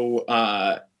 So,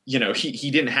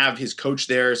 he didn't have his coach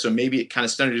there. So maybe it kind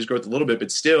of stunted his growth a little bit,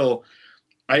 but still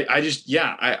I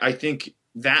think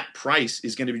that price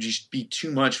is going to just be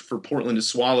too much for Portland to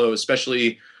swallow,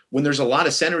 especially when there's a lot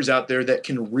of centers out there that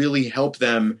can really help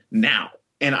them now.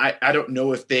 And I don't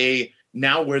know if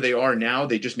now where they are now,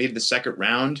 they just made the second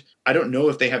round. I don't know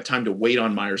if they have time to wait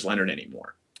on Meyers Leonard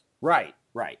anymore. Right.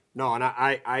 No, and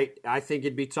I think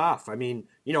it'd be tough. I mean,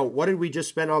 what did we just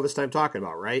spend all this time talking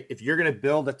about, right? If you're going to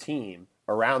build a team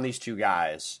around these two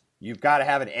guys, you've got to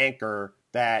have an anchor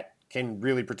that can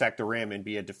really protect the rim and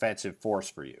be a defensive force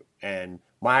for you. And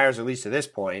Meyers, at least to this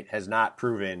point, has not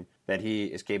proven that he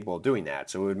is capable of doing that.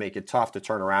 So it would make it tough to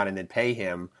turn around and then pay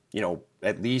him,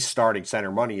 at least starting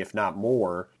center money, if not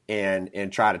more, and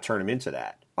try to turn him into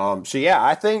that. I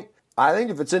think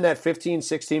if it's in that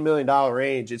 $15-16 million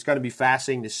range, it's going to be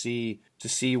fascinating to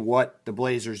see what the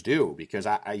Blazers do, because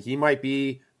he might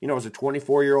be, as a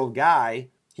 24-year-old guy,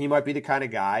 he might be the kind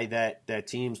of guy that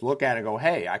teams look at and go,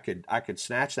 hey, I could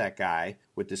snatch that guy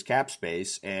with this cap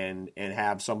space and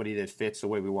have somebody that fits the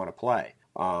way we want to play.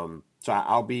 So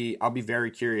I'll be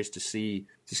very curious to see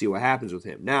what happens with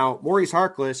him. Now, Maurice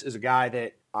Harkless is a guy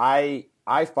that I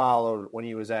followed when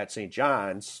he was at St.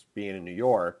 John's, being in New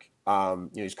York.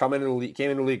 He's came into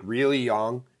the league really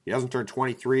young. He doesn't turn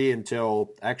 23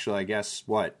 until actually, I guess,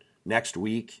 next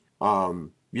week.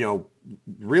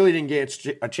 Really didn't get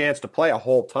a chance to play a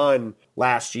whole ton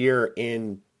last year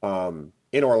in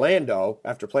Orlando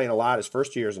after playing a lot his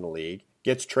first years in the league.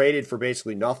 Gets traded for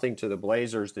basically nothing to the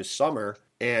Blazers this summer,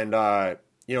 and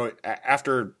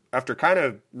after kind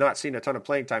of not seeing a ton of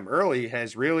playing time early,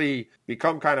 has really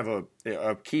become kind of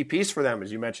a key piece for them,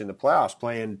 as you mentioned, the playoffs,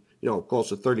 playing close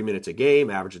to 30 minutes a game,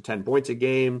 average of 10 points a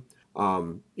game.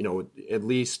 At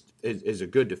least is a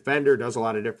good defender, does a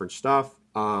lot of different stuff.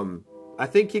 I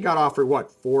think he got offered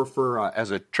 4 for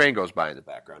as a train goes by in the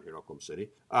background here in Oklahoma City.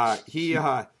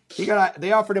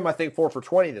 They offered him, I think, 4 for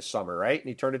 20 this summer, right? And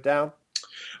he turned it down.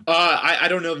 I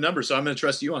don't know the number, so I'm going to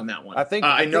trust you on that one.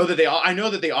 I know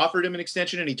that they offered him an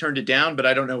extension and he turned it down, but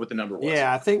I don't know what the number was.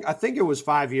 Yeah, I think it was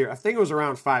 5 years. I think it was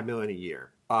around $5 million a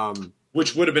year.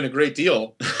 Which would have been a great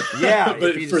deal. Yeah,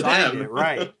 but for them,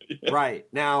 right, yeah. Right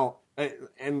now,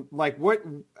 and what.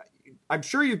 I'm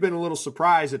sure you've been a little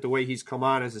surprised at the way he's come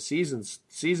on as the seasons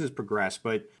progressed,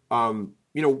 but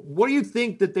what do you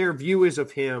think that their view is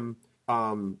of him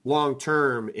long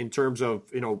term in terms of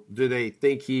do they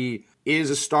think he is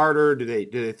a starter? Do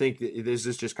they think that, is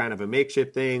this just kind of a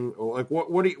makeshift thing? Or like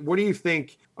what do you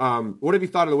think? What have you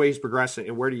thought of the way he's progressing,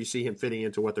 and where do you see him fitting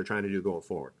into what they're trying to do going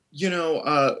forward?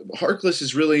 Harkless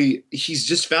he's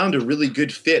just found a really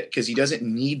good fit because he doesn't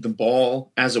need the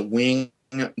ball as a wing.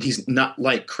 He's not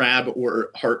like Crabbe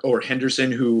or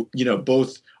Henderson, who,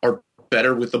 both are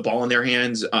better with the ball in their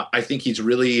hands. I think his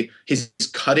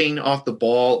cutting off the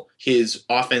ball, his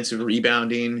offensive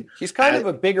rebounding. He's kind of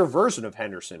a bigger version of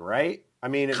Henderson, right? I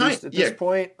mean, at least at this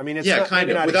point, I mean, it's not, kind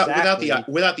of not without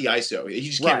exactly. without the ISO, he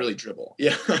just can't really dribble.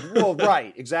 Yeah, well,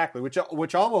 right, exactly,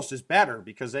 which almost is better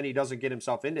because then he doesn't get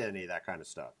himself into any of that kind of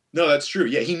stuff. No, that's true.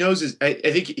 Yeah, he knows I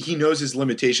think he knows his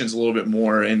limitations a little bit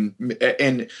more, and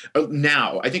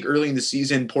now I think early in the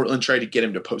season, Portland tried to get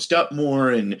him to post up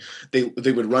more, and they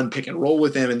would run pick and roll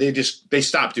with him, and they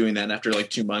stopped doing that after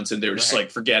like 2 months, and they were just like,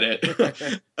 forget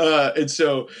it. And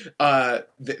so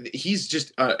he's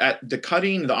just at the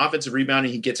cutting, the offensive rebounding.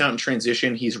 He gets out in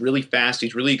transition. He's really fast.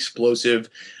 He's really explosive.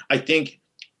 I think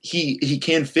he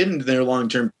can fit into their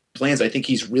long-term plans. I think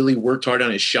he's really worked hard on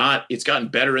his shot. It's gotten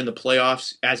better in the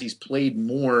playoffs as he's played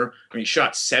more. I mean, he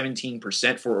shot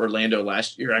 17% for Orlando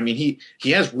last year. I mean,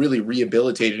 he has really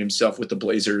rehabilitated himself with the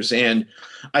Blazers, and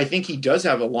I think he does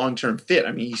have a long-term fit.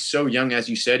 I mean, he's so young, as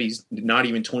you said. He's not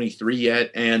even 23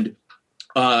 yet, and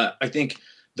I think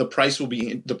the price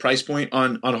point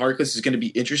on Harkless is going to be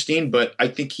interesting, but I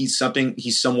think he's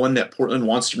someone that Portland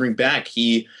wants to bring back.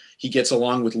 He gets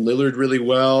along with Lillard really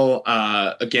well.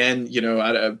 Again,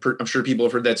 I'm sure people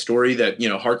have heard that story that,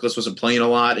 Harkless wasn't playing a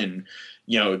lot, and,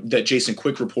 that Jason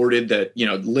Quick reported that,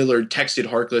 Lillard texted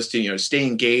Harkless to, stay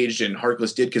engaged, and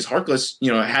Harkless did, because Harkless,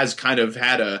 has kind of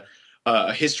had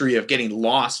a history of getting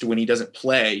lost when he doesn't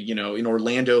play. In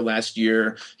Orlando last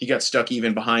year, he got stuck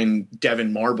even behind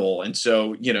Devin Marble. And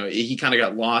so, he kind of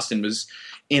got lost and was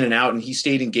in and out, and he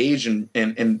stayed engaged, and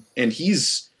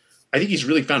I think he's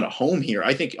really found a home here.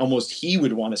 I think almost he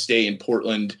would want to stay in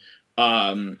Portland.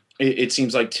 It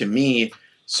seems like to me.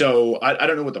 So I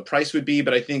don't know what the price would be,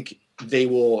 but I think they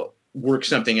will work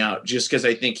something out just because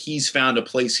I think he's found a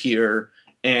place here.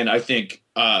 And I think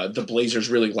the Blazers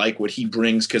really like what he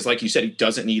brings because, like you said, he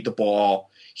doesn't need the ball.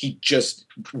 He just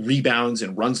rebounds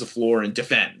and runs the floor and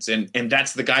defends. And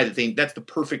that's the guy that's the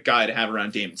perfect guy to have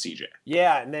around Dame and CJ.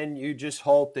 Yeah, and then you just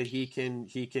hope that he can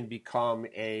become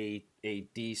a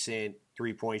decent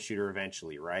three-point shooter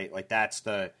eventually, right? Like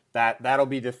that'll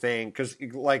be the thing, because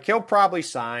like he'll probably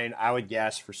sign, I would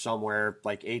guess, for somewhere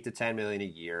like $8 to $10 million a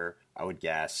year, I would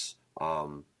guess.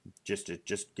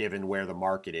 Just given where the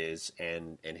market is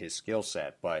and his skill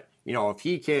set. But, if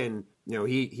he can,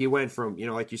 he went from,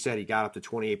 like you said, he got up to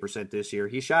 28% this year.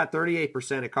 He shot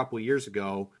 38% a couple of years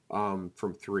ago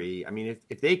from three. I mean,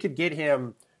 if they could get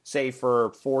him, say,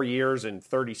 for 4 years and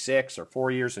 36 or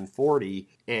 4 years and 40,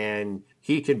 and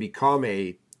he can become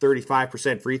a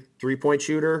 35% three-point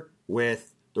shooter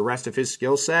with the rest of his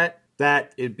skill set,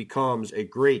 that it becomes a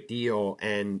great deal.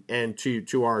 And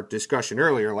to our discussion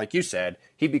earlier, like you said,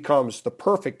 he becomes the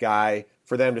perfect guy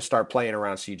for them to start playing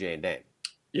around CJ and Dame.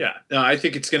 Yeah, no, I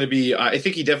think it's going to be. I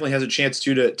think he definitely has a chance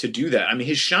to do that. I mean,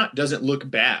 his shot doesn't look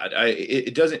bad.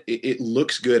 It doesn't. It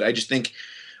looks good. I just think,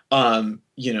 now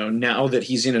that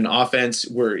he's in an offense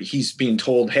where he's being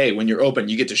told, hey, when you're open,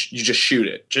 you just shoot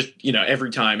it, just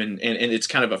every time, and it's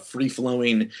kind of a free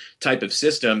flowing type of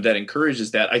system that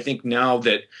encourages that. I think now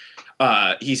that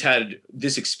he's had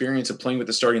this experience of playing with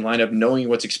the starting lineup, knowing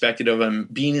what's expected of him,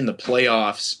 being in the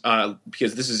playoffs,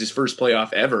 because this is his first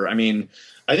playoff ever. I mean,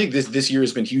 I think this year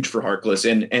has been huge for Harkless,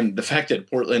 and the fact that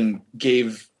Portland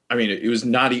gave, I mean, it was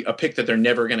not a pick that they're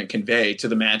never going to convey to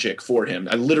the Magic for him.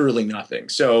 Literally nothing.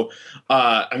 So,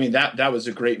 I mean, that was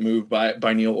a great move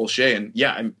by Neil Olshey, and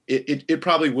yeah, it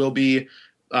probably will be.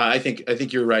 I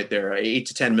think you're right there. 8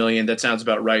 to 10 million. That sounds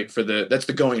about right that's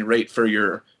the going rate for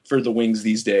the Wings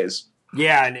these days.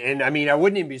 Yeah, and I mean, I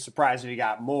wouldn't even be surprised if he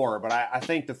got more, but I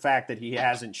think the fact that he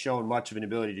hasn't shown much of an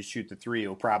ability to shoot the three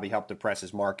will probably help depress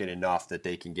his market enough that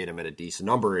they can get him at a decent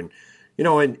number. And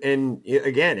and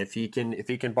again, if he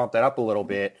can bump that up a little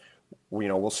bit,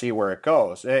 we'll see where it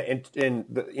goes. And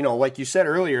like you said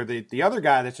earlier, the other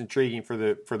guy that's intriguing for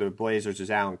the Blazers is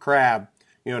Allen Crabbe.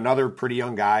 Another pretty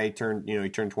young guy. He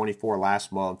turned 24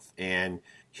 last month, and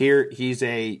here he's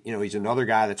another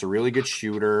guy that's a really good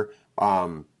shooter.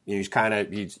 He's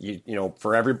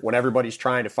when everybody's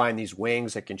trying to find these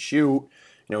wings that can shoot,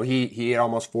 he had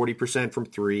almost 40% from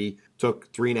three,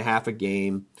 took 3.5 a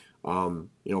game.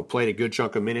 Played a good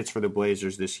chunk of minutes for the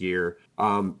Blazers this year.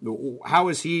 How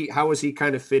is he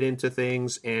kind of fit into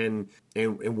things, and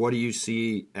what do you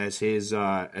see as his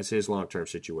long-term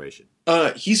situation?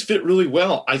 He's fit really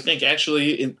well. I think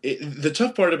actually the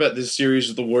tough part about this series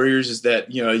with the Warriors is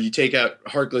that, you take out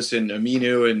Harkless and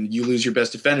Aminu and you lose your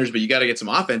best defenders, but you got to get some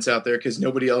offense out there because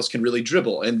nobody else can really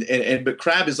dribble. But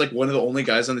Crabbe is like one of the only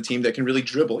guys on the team that can really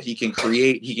dribble. He can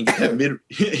create, he can get that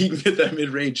he can get that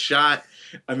mid-range shot.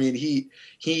 I mean, he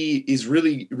is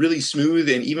really, really smooth,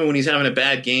 and even when he's having a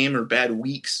bad game or bad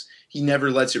weeks, he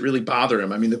never lets it really bother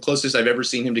him. I mean, the closest I've ever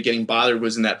seen him to getting bothered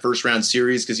was in that first round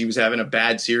series because he was having a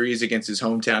bad series against his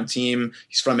hometown team.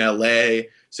 He's from LA,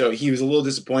 so he was a little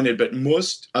disappointed. But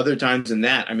most other times than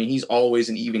that, I mean, he's always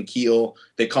an even keel.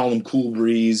 They call him Cool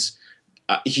Breeze.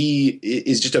 He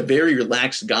is just a very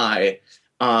relaxed guy,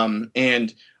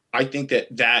 and I think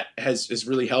that has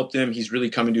really helped him. He's really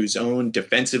coming to his own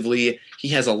defensively. He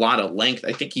has a lot of length.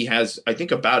 I think he has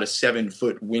about a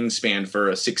 7-foot wingspan for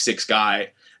a 6'6"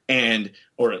 guy.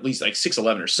 Or at least like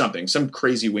 6'11" or something, some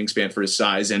crazy wingspan for his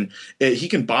size, and he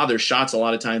can bother shots a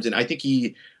lot of times. And I think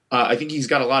he's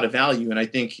got a lot of value. And I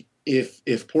think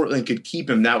if Portland could keep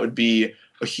him, that would be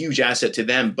a huge asset to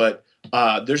them. But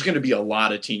there's going to be a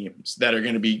lot of teams that are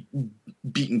going to be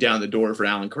beating down the door for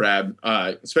Allen Crabbe,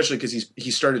 especially because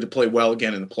he started to play well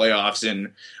again in the playoffs,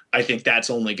 and I think that's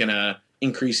only going to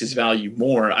increase his value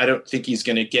more. I don't think he's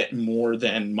going to get more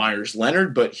than Myers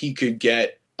Leonard, but he could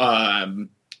get.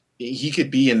 He could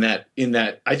be in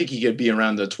that. I think he could be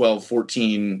around the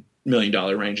 $12-14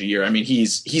 million range a year. I mean,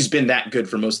 he's been that good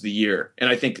for most of the year,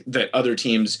 and I think that other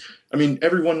teams. I mean,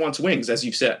 everyone wants wings, as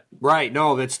you've said. Right.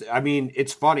 No, it's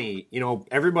funny.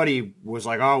 Everybody was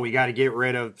like, "Oh, we got to get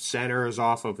rid of centers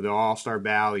off of the All-Star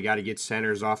ballot. We got to get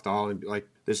centers off the All like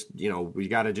this. We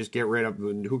got to just get rid of.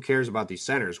 Who cares about these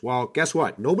centers?" Well, guess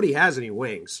what? Nobody has any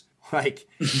wings. Like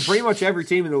pretty much every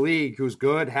team in the league who's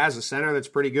good has a center that's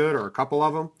pretty good, or a couple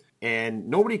of them. And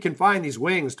nobody can find these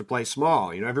wings to play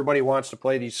small. Everybody wants to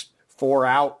play these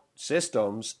 4-out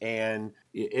systems. And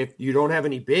if you don't have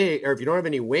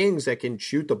any wings that can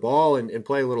shoot the ball and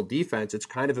play a little defense, it's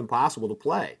kind of impossible to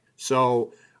play.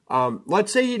 So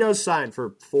let's say he does sign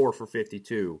for 4 for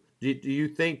 52. Do you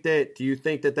think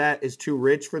that is too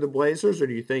rich for the Blazers, or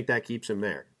do you think that keeps him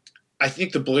there? I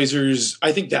think the Blazers.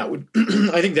 I think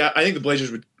the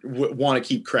Blazers would want to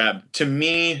keep Crabbe. To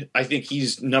me, I think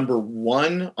he's number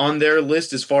one on their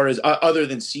list as far as other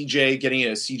than CJ, getting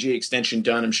a CJ extension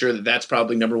done. I'm sure that's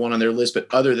probably number one on their list. But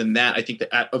other than that, I think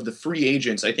that of the free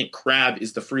agents, I think Crabbe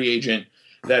is the free agent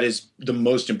that is the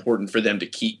most important for them to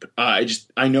keep. I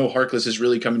know Harkless is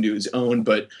really coming to his own,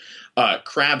 but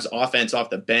Crabbe's offense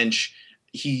off the bench,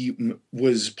 he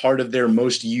was part of their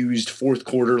most used fourth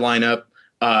quarter lineup.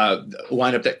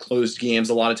 Lineup that closed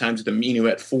games a lot of times with Aminu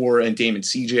at 4 and Damon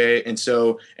CJ.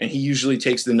 And he usually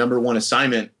takes the number one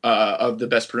assignment of the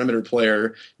best perimeter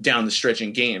player down the stretch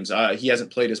in games. He hasn't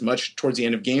played as much towards the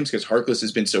end of games because Harkless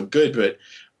has been so good, but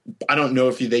I don't know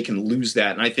if they can lose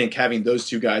that. And I think having those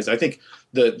two guys, I think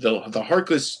the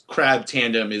Harkless Crabbe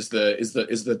tandem is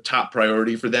the top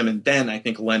priority for them. And then I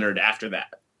think Leonard after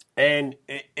that. And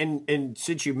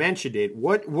since you mentioned it,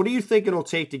 what do you think it'll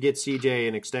take to get CJ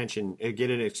an extension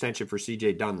for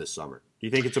CJ done this summer? Do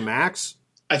you think it's a max?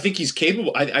 I think he's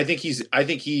capable. I think he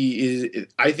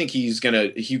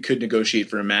could negotiate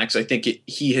for a max. I think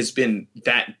he has been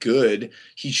that good.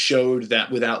 He showed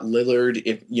that without Lillard,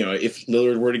 if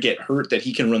Lillard were to get hurt, that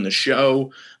he can run the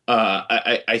show.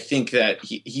 I think that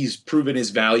he's proven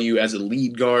his value as a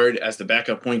lead guard, as the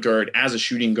backup point guard, as a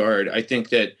shooting guard. I think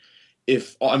that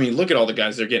look at all the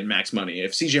guys that are getting max money.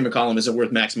 If CJ McCollum isn't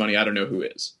worth max money, I don't know who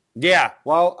is. Yeah,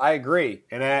 well, I agree,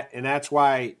 and that's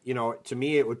why to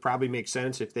me it would probably make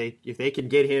sense if they can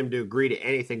get him to agree to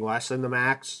anything less than the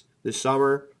max this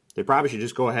summer. They probably should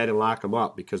just go ahead and lock him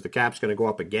up because the cap's going to go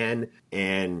up again,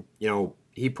 and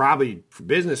he probably,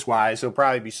 business wise, he'll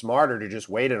probably be smarter to just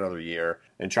wait another year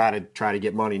and try to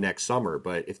get money next summer.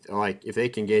 But if they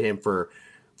can get him for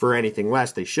anything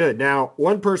less, they should. Now,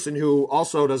 one person who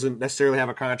also doesn't necessarily have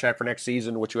a contract for next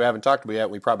season, which we haven't talked about yet,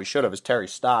 we probably should have, is Terry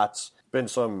Stotts. Been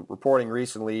some reporting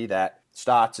recently that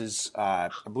Stotts is, I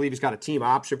believe he's got a team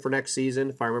option for next season,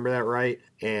 if I remember that right,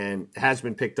 and hasn't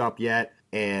been picked up yet,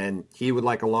 and he would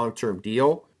like a long-term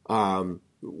deal.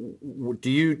 Do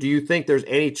you think there's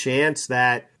any chance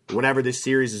that whenever this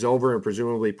series is over and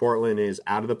presumably Portland is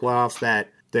out of the playoffs, that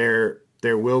there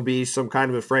will be some kind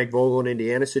of a Frank Vogel in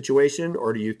Indiana situation,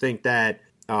 or do you think that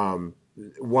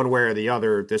one way or the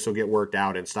other this will get worked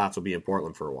out and Stotts will be in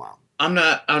Portland for a while? I'm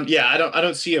not. Yeah, I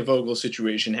don't see a Vogel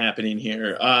situation happening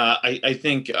here. I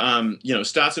think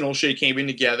Stotts and Olshey came in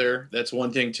together. That's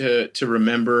one thing to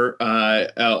remember.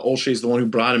 Olshey's the one who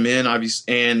brought him in,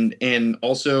 obviously, and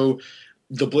also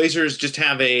the Blazers just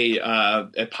have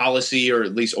a policy, or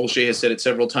at least Olshey has said it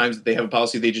several times, that they have a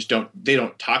policy. They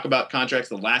don't talk about contracts.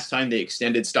 The last time they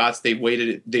extended Stotts, they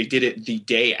did it the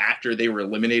day after they were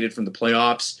eliminated from the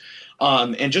playoffs.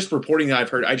 And just reporting that I've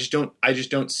heard, I just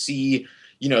don't see.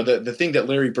 The thing that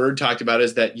Larry Bird talked about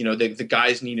is that, the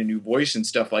guys need a new voice and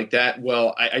stuff like that.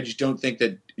 Well, I just don't think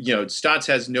that, Stotts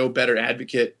has no better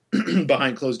advocate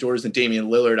behind closed doors than Damian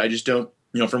Lillard. I just don't,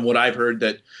 from what I've heard,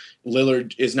 that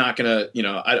Lillard is not going to,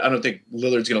 I don't think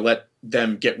Lillard's going to let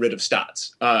them get rid of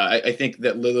Stotts. I think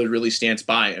that Lillard really stands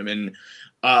by him. And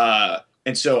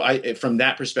so from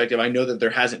that perspective, I know that there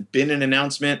hasn't been an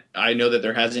announcement. I know that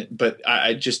there hasn't, but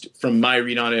I just, from my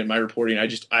read on it and my reporting, I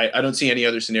don't see any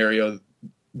other scenario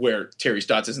where Terry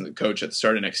Stotts isn't the coach at the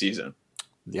start of next season.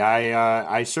 Yeah,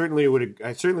 I certainly would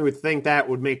think that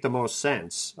would make the most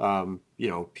sense.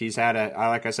 He's had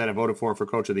like I said, I voted for him for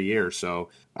Coach of the Year, so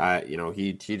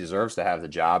he deserves to have the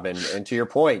job. And to your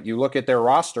point, you look at their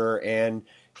roster, and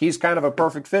he's kind of a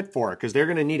perfect fit for it, because they're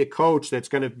going to need a coach that's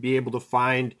going to be able to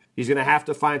he's going to have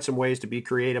to find some ways to be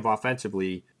creative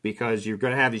offensively, because you're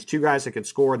going to have these two guys that can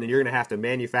score, and then you're going to have to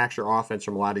manufacture offense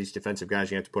from a lot of these defensive guys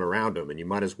you have to put around them, and you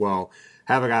might as well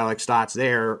have a guy like Stotts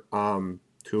there,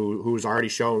 who's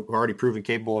already proven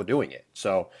capable of doing it.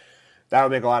 So that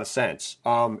would make a lot of sense.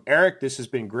 Eric, this has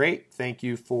been great. Thank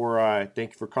you for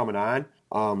coming on.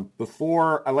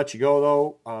 Before I let you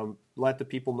go, though, let the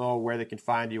people know where they can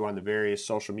find you on the various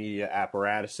social media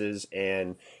apparatuses.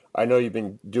 And I know you've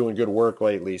been doing good work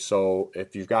lately, so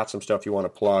if you've got some stuff you want to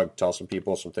plug, tell some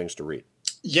people some things to read.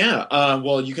 Yeah,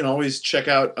 well, you can always check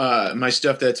out my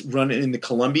stuff that's running in the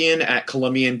Columbian at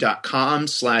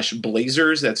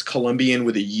Columbian.com/Blazers. That's Columbian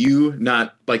with a U,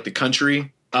 not like the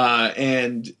country.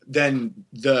 And then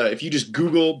if you just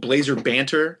Google Blazer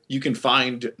Banter, you can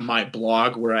find my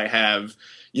blog where I have,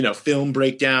 film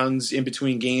breakdowns in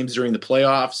between games during the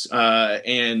playoffs,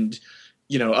 and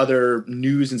other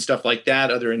news and stuff like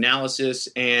that, other analysis.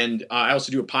 And I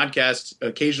also do a podcast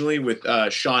occasionally with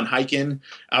Sean Hyken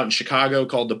out in Chicago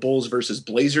called the Bulls versus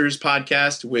Blazers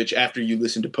podcast, which after you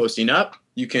listen to Posting Up,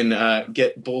 you can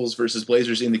get Bulls versus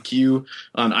Blazers in the queue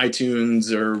on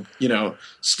iTunes or,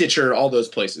 Stitcher, all those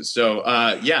places. So,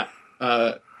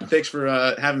 thanks for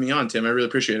having me on, Tim. I really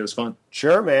appreciate it. It was fun.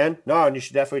 Sure, man. No, and you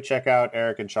should definitely check out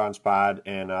Eric and Sean's pod.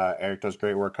 And Eric does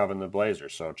great work covering the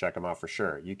Blazers, so check him out for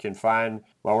sure. You can find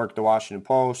my work at the Washington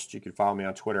Post. You can follow me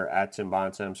on Twitter at Tim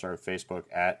Bontemps or Facebook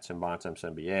at Tim Bontemps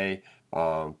NBA.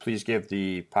 Please give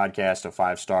the podcast a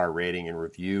 5-star rating and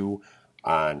review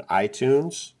on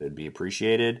iTunes. It'd be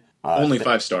appreciated. Only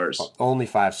 5 stars. Only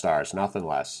 5 stars, nothing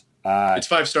less. It's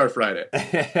 5-star Friday.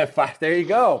 There you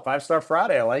go. 5-star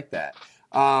Friday. I like that.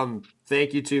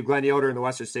 Thank you to Glenn Yoder and the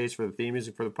Western States for the theme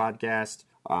music for the podcast.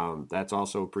 That's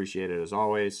also appreciated as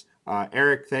always.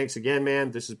 Eric, thanks again, man.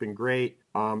 This has been great.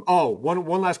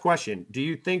 One last question. Do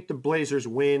you think the Blazers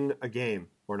win a game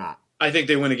or not? I think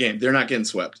they win a game. They're not getting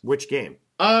swept. Which game?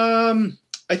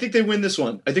 I think they win this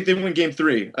one. I think they win Game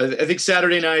 3. I think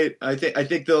Saturday night. I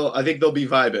think they'll be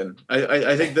vibing.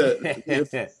 I think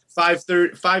the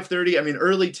 5:30. I mean,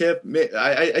 early tip.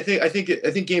 I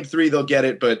think Game 3 they'll get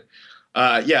it, but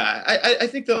I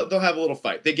think they'll have a little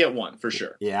fight. They get one for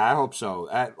sure. Yeah, I hope so.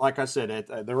 Like I said,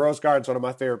 the Rose Garden's one of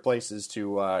my favorite places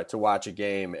to watch a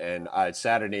game, and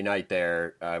Saturday night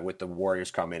there with the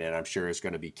Warriors coming in, I'm sure it's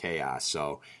going to be chaos.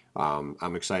 So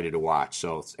I'm excited to watch.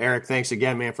 So Eric, thanks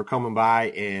again, man, for coming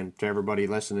by, and to everybody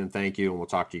listening, thank you, and we'll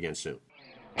talk to you again soon.